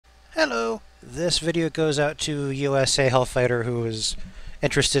Hello! This video goes out to USA Hellfighter who is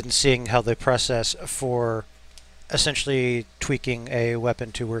interested in seeing how the process for essentially tweaking a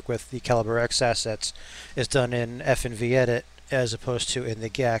weapon to work with the CaliberX assets is done in FNVEdit as opposed to in the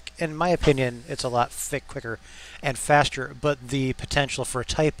GECK. In my opinion, it's a lot quicker and faster, but the potential for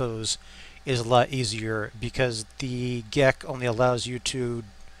typos is a lot easier because the GECK only allows you to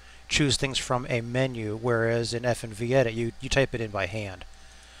choose things from a menu, whereas in FNVEdit you type it in by hand.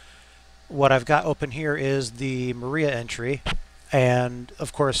 What I've got open here is the Maria entry, and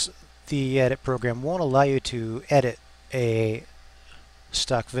of course the edit program won't allow you to edit a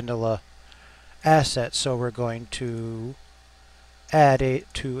stock vanilla asset, so we're going to add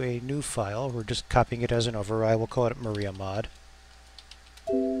it to a new file. We're just copying it as an override. We'll call it Maria mod.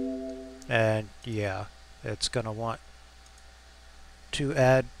 And yeah, it's going to want to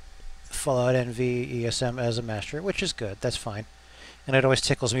add Fallout NV ESM as a master, which is good. That's fine. And it always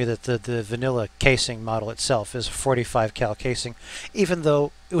tickles me that the vanilla casing model itself is a 45 cal casing, even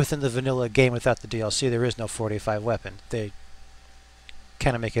though within the vanilla game without the DLC there is no 45 weapon. They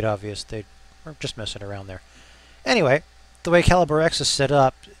kind of make it obvious they are just messing around there. Anyway, the way CaliberX is set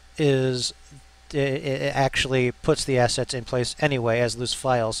up is it actually puts the assets in place anyway as loose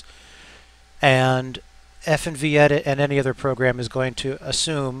files, and FNVEdit and any other program is going to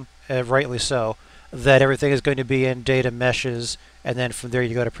assume, rightly so, that everything is going to be in data meshes, and then from there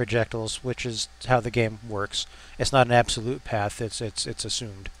you go to projectiles, which is how the game works. It's not an absolute path, it's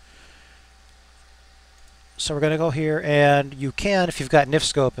assumed. So we're going to go here, and you can, if you've got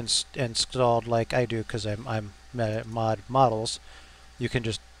NifScope installed like I do because I'm mod models, you can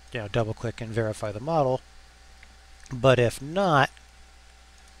just double click and verify the model. But if not,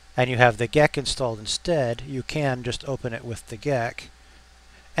 and you have the GECK installed instead, you can just open it with the GECK.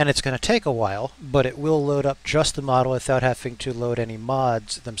 And it's going to take a while, but it will load up just the model without having to load any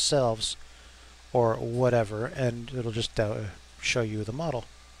mods themselves or whatever, and it'll just show you the model.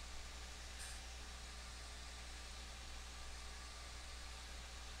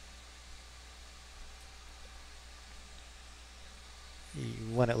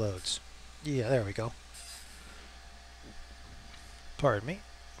 When it loads. Yeah, there we go. Pardon me.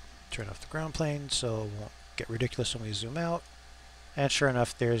 Turn off the ground plane so it won't get ridiculous when we zoom out. And sure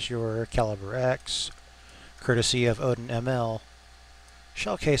enough, there's your CaliberX, courtesy of Odin ML,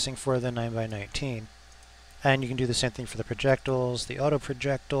 shell casing for the 9x19. And you can do the same thing for the projectiles, the auto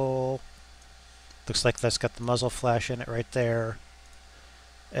projectile. Looks like that's got the muzzle flash in it right there.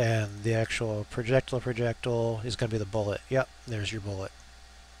 And the actual projectile is going to be the bullet. Yep, there's your bullet.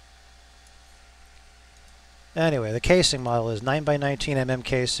 Anyway, the casing model is 9x19 mm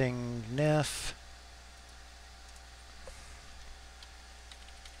casing, NIF.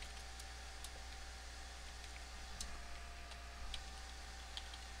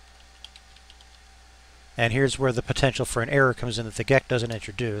 And here's where the potential for an error comes in that the GECK doesn't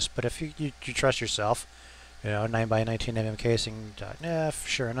introduce. But if you trust yourself, 9x19 mm casing.nif,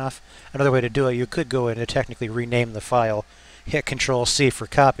 sure enough. Another way to do it, you could go in and technically rename the file, hit Control-C for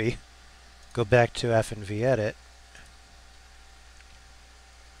copy, go back to FNVEdit,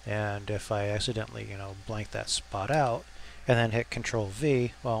 and if I accidentally, blank that spot out, and then hit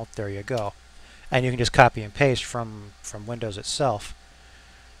Control-V, well, there you go. And you can just copy and paste from Windows itself.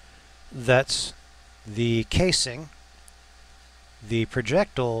 That's the casing. The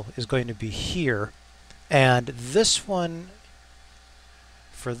projectile is going to be here, and this one,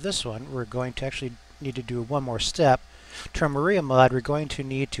 for this one, we're going to actually need to do one more step. To our Maria mod, we're going to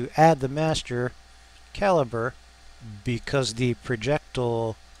need to add the master caliber because the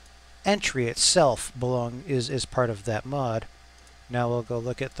projectile entry itself is part of that mod. Now we'll go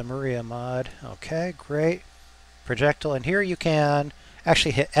look at the Maria mod. Okay, great. Projectile, and here you can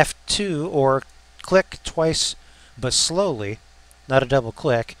actually hit F2 or click twice but slowly, not a double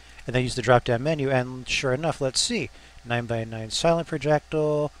click, and then use the drop down menu, and sure enough, let's see. 9x9 silent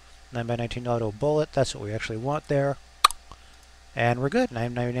projectile, 9x19 auto bullet, that's what we actually want there. And we're good.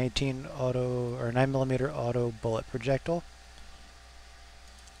 9x19 auto, or 9mm auto bullet projectile.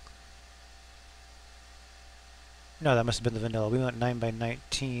 No, that must have been the vanilla. We want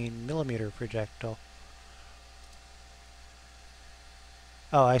 9x19mm projectile.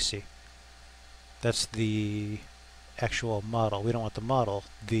 Oh, I see. That's the actual model. We don't want the model.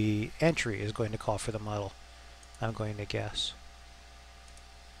 The entry is going to call for the model, I'm going to guess.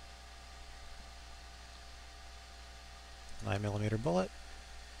 9mm bullet.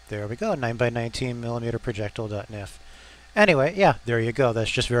 There we go. 9x19mm projectile.nif. Anyway, yeah, there you go.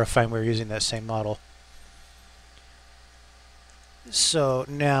 That's just verifying we're using that same model. So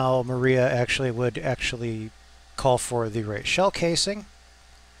now Maria would call for the right shell casing.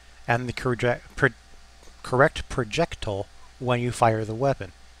 and the correct projectile when you fire the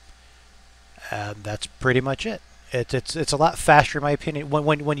weapon. And that's pretty much it. It's a lot faster in my opinion.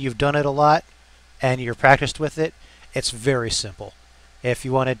 When you've done it a lot and you're practiced with it, it's very simple. If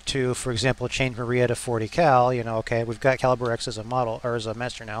you wanted to, for example, change Maria to 40 cal, you know, okay, we've got CaliberX as a model or as a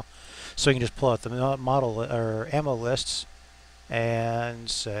master now, so you can just pull out the model or ammo lists and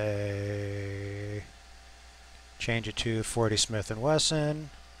say change it to 40 Smith & Wesson.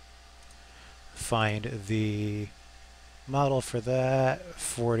 Find the model for that,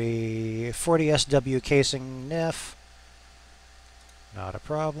 40 SW casing NIF, not a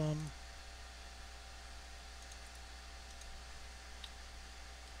problem.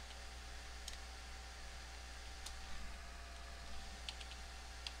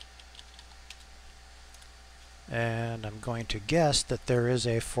 And I'm going to guess that there is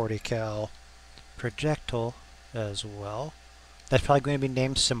a 40 cal projectile as well. That's probably going to be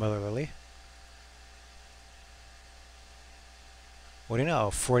named similarly. What do you know?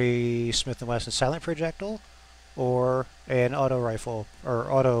 40 Smith & Wesson silent projectile or an auto rifle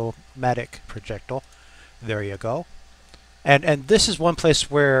or automatic projectile. There you go. And this is one place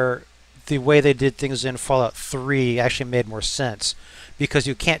where the way they did things in Fallout 3 actually made more sense, because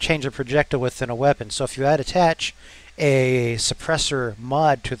you can't change a projectile within a weapon. So if you attach a suppressor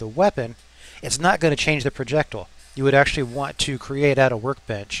mod to the weapon, it's not going to change the projectile. You would actually want to create out of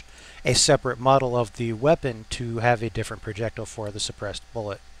Workbench a separate model of the weapon to have a different projectile for the suppressed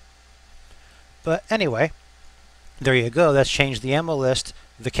bullet. But anyway, there you go. That's changed the ammo list,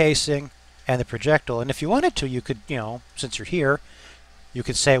 the casing, and the projectile. And if you wanted to, you could, you know, since you're here, you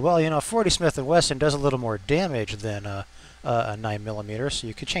could say, well, you know, 40 Smith & Wesson does a little more damage than a 9mm, so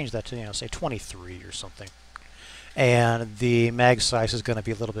you could change that to, you know, say 23 or something. And the mag size is going to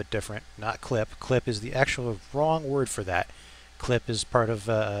be a little bit different, not clip. Clip is the actual wrong word for that. Clip is part of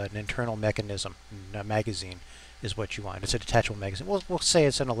an internal mechanism. A magazine is what you want. It's a detachable magazine. We'll say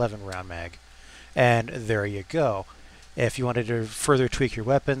it's an 11-round mag. And there you go. If you wanted to further tweak your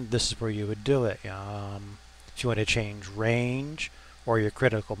weapon, this is where you would do it. If you want to change range or your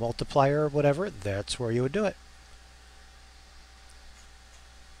critical multiplier or whatever, that's where you would do it.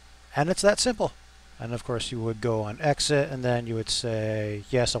 And it's that simple. And of course you would go on exit and then you would say,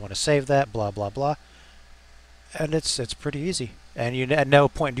 yes, I want to save that, blah, blah, blah. And it's pretty easy. And at no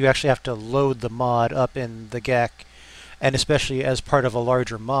point do you actually have to load the mod up in the GECK, and especially as part of a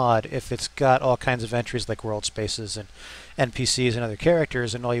larger mod, if it's got all kinds of entries like world spaces and NPCs and other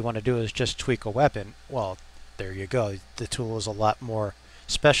characters, and all you want to do is just tweak a weapon, well, there you go. The tool is a lot more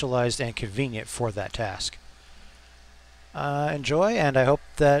specialized and convenient for that task. Enjoy, and I hope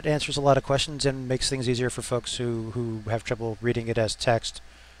that answers a lot of questions and makes things easier for folks who have trouble reading it as text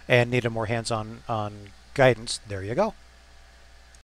and need a more hands-on guidance. There you go.